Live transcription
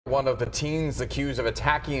One of the teens accused of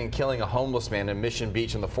attacking and killing a homeless man in Mission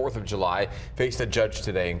Beach on the 4th of July faced a judge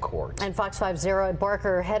today in court. And Fox 5's Zara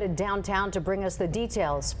Barker headed downtown to bring us the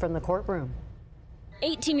details from the courtroom.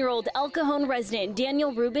 18-year-old El Cajon resident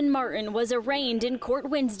Daniel Ruben Martin was arraigned in court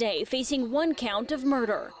Wednesday, facing one count of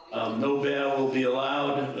murder. No bail will be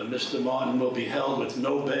allowed. Mr. Martin will be held with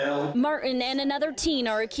no bail. Martin and another teen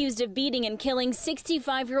are accused of beating and killing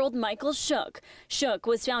 65-year-old Michael Shook. Shook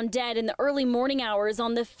was found dead in the early morning hours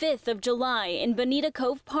on the 5th of July in Bonita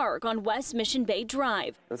Cove Park on West Mission Bay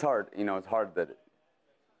Drive. It's hard, it's hard to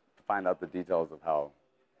find out the details of how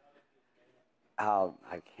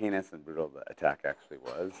heinous and brutal the attack actually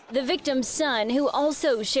was. The victim's son, who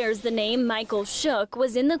also shares the name Michael Shook,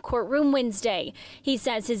 was in the courtroom Wednesday. He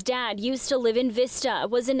says his dad used to live in Vista,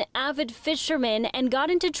 was an avid fisherman, and got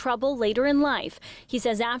into trouble later in life. He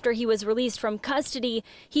says after he was released from custody,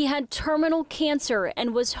 he had terminal cancer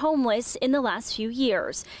and was homeless in the last few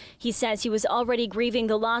years. He says he was already grieving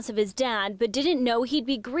the loss of his dad, but didn't know he'd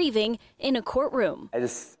be grieving in a courtroom.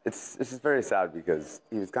 It's just very sad because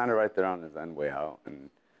he was kind of right there on his end way out, and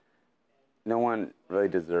no one really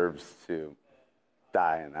deserves to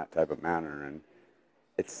die in that type of manner. And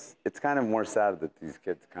it's kind of more sad that these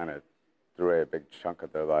kids kind of threw away a big chunk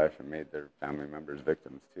of their life and made their family members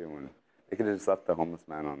victims too, when they could have just left the homeless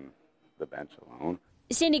man on the bench alone.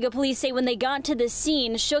 San Diego police say when they got to the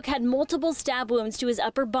scene, Shook had multiple stab wounds to his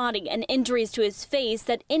upper body and injuries to his face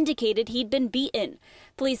that indicated he'd been beaten.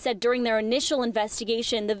 Police said during their initial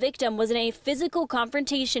investigation, the victim was in a physical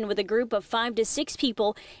confrontation with a group of 5 to 6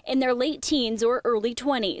 people in their late teens or early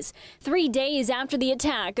 20s. 3 days after the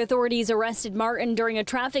attack, authorities arrested Martin during a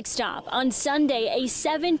traffic stop. On Sunday, a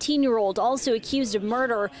 17-year-old also accused of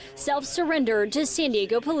murder self-surrendered to San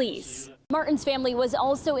Diego police. Martin's family was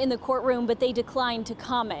also in the courtroom, but they declined to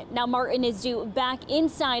comment. Now Martin is due back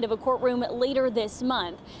inside of a courtroom later this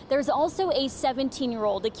month. There's also a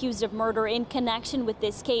 17-year-old accused of murder in connection with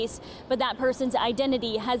this case, but that person's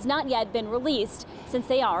identity has not yet been released since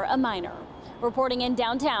they are a minor. Reporting in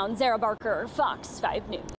downtown, Zara Barker, Fox 5 News.